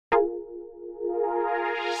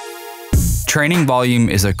Training volume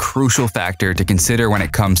is a crucial factor to consider when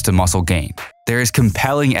it comes to muscle gain. There is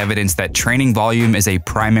compelling evidence that training volume is a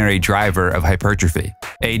primary driver of hypertrophy.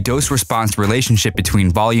 A dose-response relationship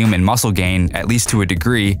between volume and muscle gain, at least to a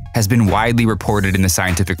degree, has been widely reported in the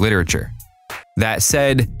scientific literature. That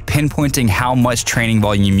said, pinpointing how much training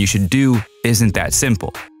volume you should do isn't that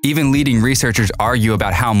simple. Even leading researchers argue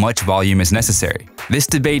about how much volume is necessary. This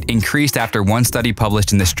debate increased after one study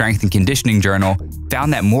published in the Strength and Conditioning Journal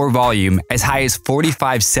found that more volume, as high as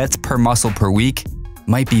 45 sets per muscle per week,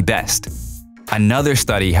 might be best. Another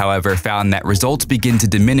study, however, found that results begin to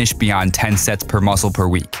diminish beyond 10 sets per muscle per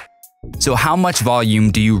week. So how much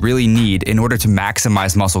volume do you really need in order to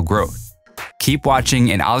maximize muscle growth? Keep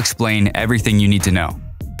watching and I'll explain everything you need to know.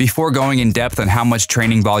 Before going in depth on how much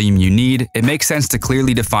training volume you need, it makes sense to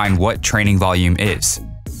clearly define what training volume is.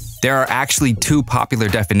 There are actually two popular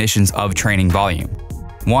definitions of training volume.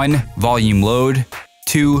 1. Volume load.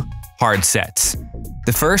 2. Hard sets.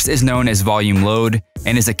 The first is known as volume load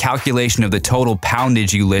and is a calculation of the total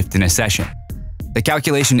poundage you lift in a session. The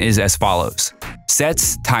calculation is as follows: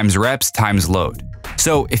 sets times reps times load.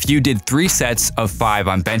 So if you did 3 sets of 5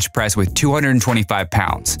 on bench press with 225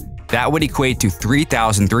 pounds, that would equate to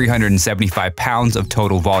 3,375 pounds of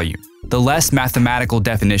total volume. The less mathematical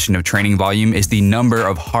definition of training volume is the number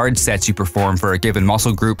of hard sets you perform for a given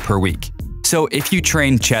muscle group per week. So if you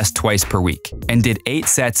train chest twice per week and did 8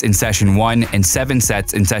 sets in session 1 and 7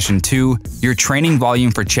 sets in session 2, your training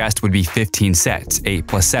volume for chest would be 15 sets, 8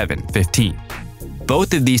 plus 7, 15.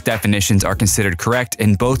 Both of these definitions are considered correct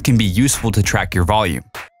and both can be useful to track your volume.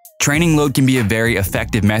 Training load can be a very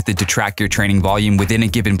effective method to track your training volume within a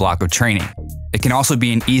given block of training. It can also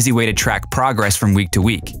be an easy way to track progress from week to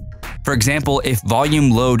week. For example, if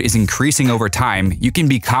volume load is increasing over time, you can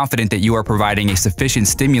be confident that you are providing a sufficient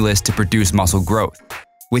stimulus to produce muscle growth.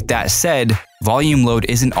 With that said, volume load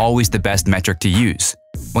isn't always the best metric to use.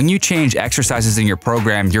 When you change exercises in your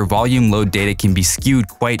program, your volume load data can be skewed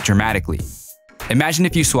quite dramatically. Imagine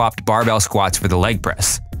if you swapped barbell squats for the leg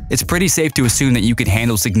press. It's pretty safe to assume that you could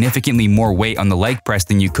handle significantly more weight on the leg press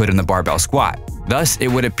than you could on the barbell squat. Thus, it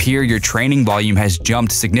would appear your training volume has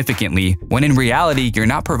jumped significantly, when in reality, you're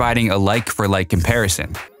not providing a like-for-like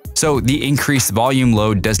comparison. So the increased volume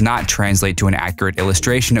load does not translate to an accurate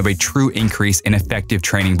illustration of a true increase in effective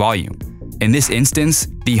training volume. In this instance,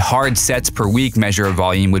 the hard sets per week measure of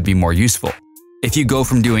volume would be more useful. If you go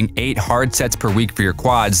from doing 8 hard sets per week for your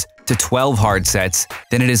quads to 12 hard sets,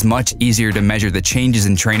 then it is much easier to measure the changes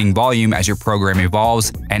in training volume as your program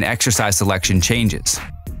evolves and exercise selection changes.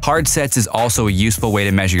 Hard sets is also a useful way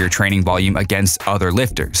to measure your training volume against other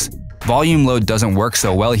lifters. Volume load doesn't work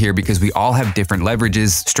so well here because we all have different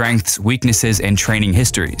leverages, strengths, weaknesses, and training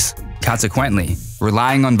histories. Consequently,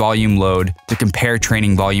 relying on volume load to compare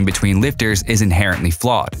training volume between lifters is inherently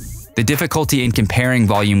flawed. The difficulty in comparing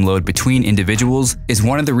volume load between individuals is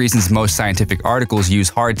one of the reasons most scientific articles use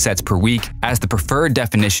hard sets per week as the preferred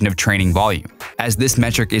definition of training volume, as this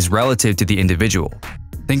metric is relative to the individual.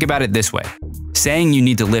 Think about it this way. Saying you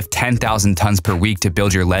need to lift 10,000 tons per week to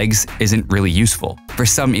build your legs isn't really useful. For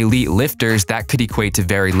some elite lifters, that could equate to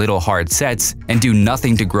very little hard sets and do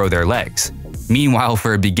nothing to grow their legs. Meanwhile,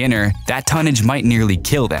 for a beginner, that tonnage might nearly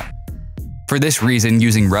kill them. For this reason,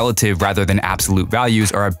 using relative rather than absolute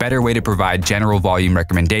values are a better way to provide general volume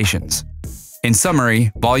recommendations. In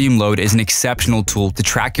summary, volume load is an exceptional tool to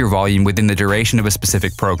track your volume within the duration of a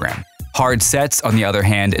specific program. Hard sets, on the other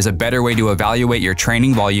hand, is a better way to evaluate your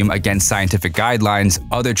training volume against scientific guidelines,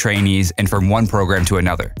 other trainees, and from one program to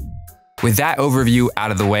another. With that overview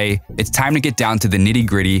out of the way, it's time to get down to the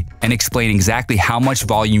nitty-gritty and explain exactly how much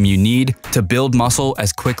volume you need to build muscle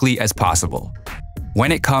as quickly as possible.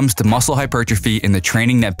 When it comes to muscle hypertrophy and the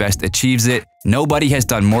training that best achieves it, nobody has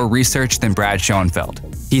done more research than Brad Schoenfeld.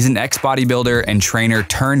 He's an ex-bodybuilder and trainer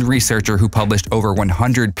turned researcher who published over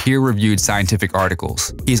 100 peer-reviewed scientific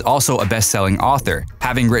articles. He's also a best-selling author,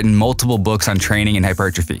 having written multiple books on training and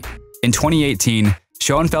hypertrophy. In 2018,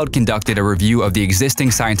 Schoenfeld conducted a review of the existing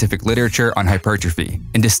scientific literature on hypertrophy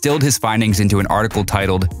and distilled his findings into an article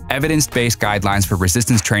titled "Evidence-Based Guidelines for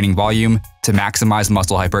Resistance Training Volume to Maximize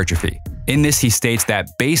Muscle Hypertrophy." In this, he states that,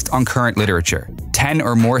 based on current literature, 10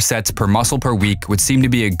 or more sets per muscle per week would seem to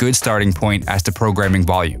be a good starting point as to programming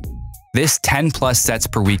volume. This 10+ sets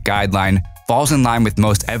per week guideline falls in line with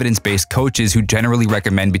most evidence-based coaches who generally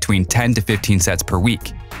recommend between 10 to 15 sets per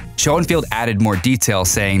week. Schoenfeld added more detail,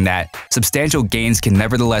 saying that substantial gains can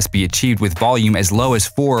nevertheless be achieved with volume as low as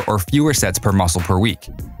 4 or fewer sets per muscle per week.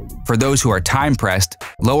 For those who are time-pressed,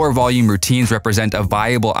 lower volume routines represent a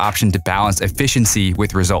viable option to balance efficiency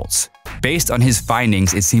with results. Based on his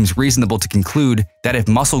findings, it seems reasonable to conclude that if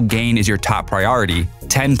muscle gain is your top priority,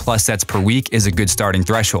 10+ sets per week is a good starting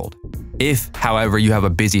threshold. If, however, you have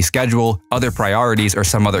a busy schedule, other priorities, or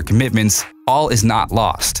some other commitments, all is not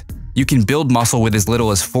lost. You can build muscle with as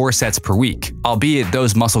little as 4 sets per week, albeit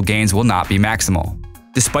those muscle gains will not be maximal.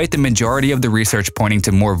 Despite the majority of the research pointing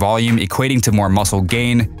to more volume equating to more muscle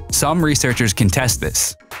gain, some researchers contest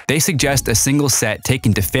this. They suggest a single set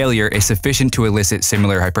taken to failure is sufficient to elicit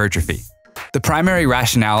similar hypertrophy. The primary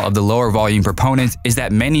rationale of the lower volume proponent is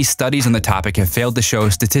that many studies on the topic have failed to show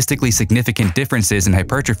statistically significant differences in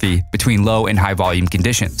hypertrophy between low and high volume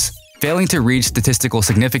conditions. Failing to reach statistical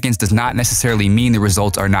significance does not necessarily mean the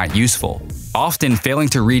results are not useful. Often, failing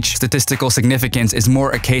to reach statistical significance is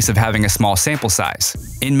more a case of having a small sample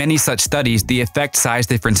size. In many such studies, the effect size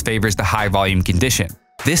difference favors the high volume condition.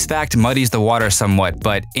 This fact muddies the water somewhat,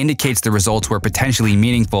 but indicates the results were potentially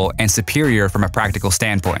meaningful and superior from a practical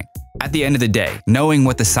standpoint. At the end of the day, knowing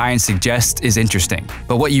what the science suggests is interesting,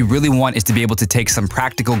 but what you really want is to be able to take some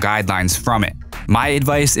practical guidelines from it. My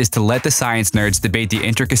advice is to let the science nerds debate the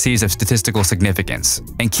intricacies of statistical significance,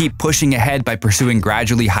 and keep pushing ahead by pursuing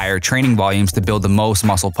gradually higher training volumes to build the most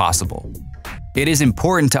muscle possible. It is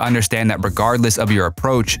important to understand that regardless of your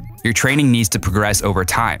approach, your training needs to progress over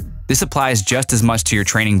time. This applies just as much to your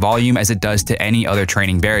training volume as it does to any other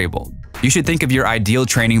training variable. You should think of your ideal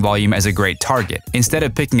training volume as a great target. Instead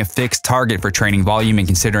of picking a fixed target for training volume and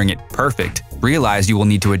considering it perfect, realize you will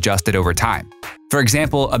need to adjust it over time. For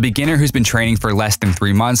example, a beginner who's been training for less than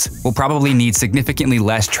 3 months will probably need significantly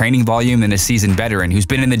less training volume than a seasoned veteran who's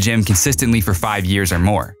been in the gym consistently for 5 years or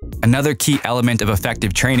more. Another key element of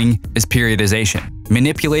effective training is periodization.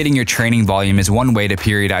 Manipulating your training volume is one way to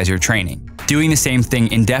periodize your training. Doing the same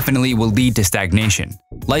thing indefinitely will lead to stagnation.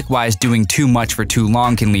 Likewise, doing too much for too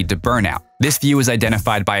long can lead to burnout. This view was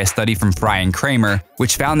identified by a study from Fry and Kramer,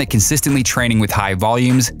 which found that consistently training with high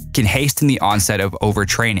volumes can hasten the onset of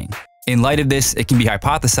overtraining. In light of this, it can be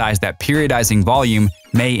hypothesized that periodizing volume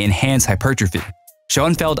may enhance hypertrophy.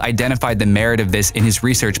 Schoenfeld identified the merit of this in his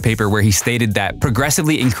research paper where he stated that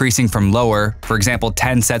progressively increasing from lower, for example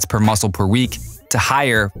 10 sets per muscle per week, to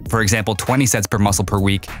higher, for example 20 sets per muscle per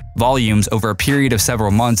week, volumes over a period of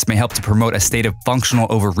several months may help to promote a state of functional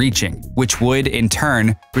overreaching, which would, in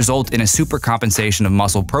turn, result in a supercompensation of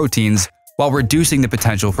muscle proteins while reducing the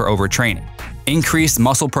potential for overtraining. Increased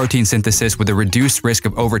muscle protein synthesis with a reduced risk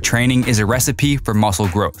of overtraining is a recipe for muscle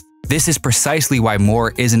growth. This is precisely why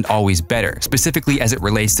more isn't always better, specifically as it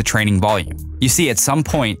relates to training volume. You see, at some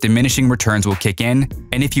point, diminishing returns will kick in,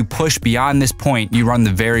 and if you push beyond this point, you run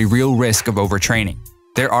the very real risk of overtraining.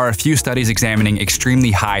 There are a few studies examining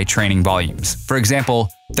extremely high training volumes. For example,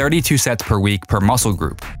 32 sets per week per muscle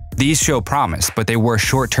group. These show promise, but they were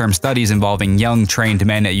short-term studies involving young, trained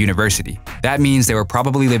men at university. That means they were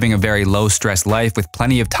probably living a very low-stress life with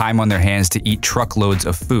plenty of time on their hands to eat truckloads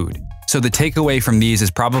of food. So the takeaway from these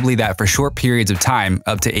is probably that for short periods of time,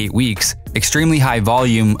 up to 8 weeks, extremely high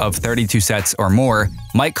volume of 32 sets or more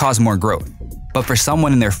might cause more growth. But for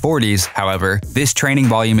someone in their 40s, however, this training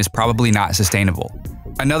volume is probably not sustainable.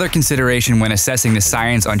 Another consideration when assessing the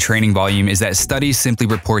science on training volume is that studies simply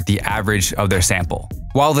report the average of their sample.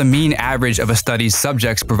 While the mean average of a study's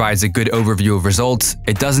subjects provides a good overview of results,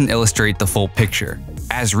 it doesn't illustrate the full picture.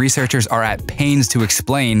 As researchers are at pains to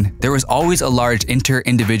explain, there is always a large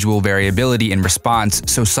inter-individual variability in response,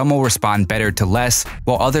 so some will respond better to less,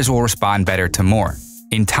 while others will respond better to more.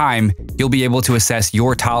 In time, you'll be able to assess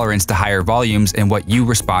your tolerance to higher volumes and what you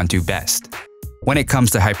respond to best. When it comes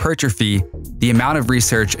to hypertrophy, the amount of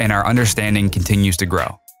research and our understanding continues to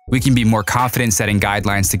grow. We can be more confident setting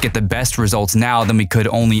guidelines to get the best results now than we could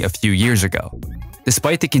only a few years ago.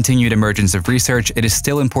 Despite the continued emergence of research, it is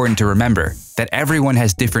still important to remember that everyone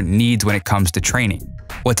has different needs when it comes to training.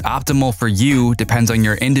 What's optimal for you depends on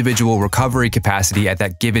your individual recovery capacity at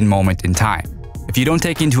that given moment in time. If you don't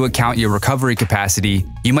take into account your recovery capacity,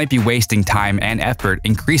 you might be wasting time and effort,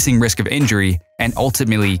 increasing risk of injury, and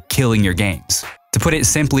ultimately killing your gains. To put it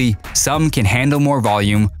simply, some can handle more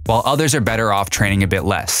volume, while others are better off training a bit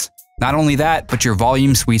less. Not only that, but your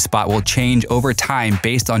volume sweet spot will change over time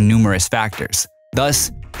based on numerous factors.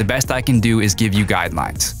 Thus, the best I can do is give you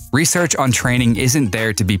guidelines. Research on training isn't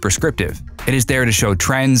there to be prescriptive. It is there to show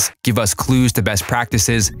trends, give us clues to best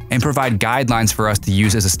practices, and provide guidelines for us to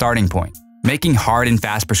use as a starting point. Making hard and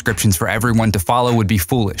fast prescriptions for everyone to follow would be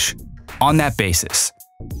foolish. On that basis,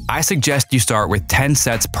 I suggest you start with 10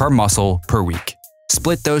 sets per muscle per week.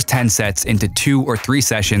 Split those 10 sets into 2 or 3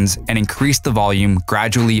 sessions and increase the volume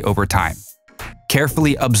gradually over time.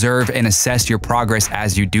 Carefully observe and assess your progress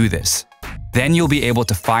as you do this. Then you'll be able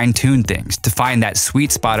to fine-tune things to find that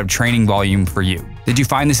sweet spot of training volume for you. Did you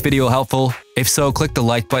find this video helpful? If so, click the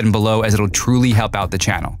like button below as it'll truly help out the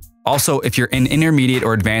channel. Also, if you're an intermediate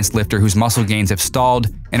or advanced lifter whose muscle gains have stalled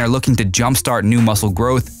and are looking to jumpstart new muscle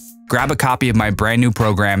growth, grab a copy of my brand new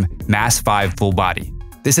program, Mass 5 Full Body.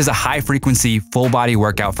 This is a high-frequency, full-body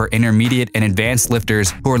workout for intermediate and advanced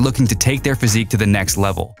lifters who are looking to take their physique to the next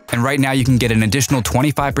level. And right now you can get an additional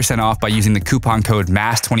 25% off by using the coupon code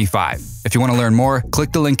MASS25. If you want to learn more,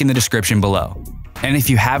 click the link in the description below. And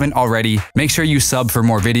if you haven't already, make sure you sub for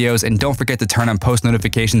more videos and don't forget to turn on post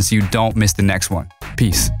notifications so you don't miss the next one.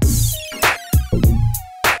 Peace.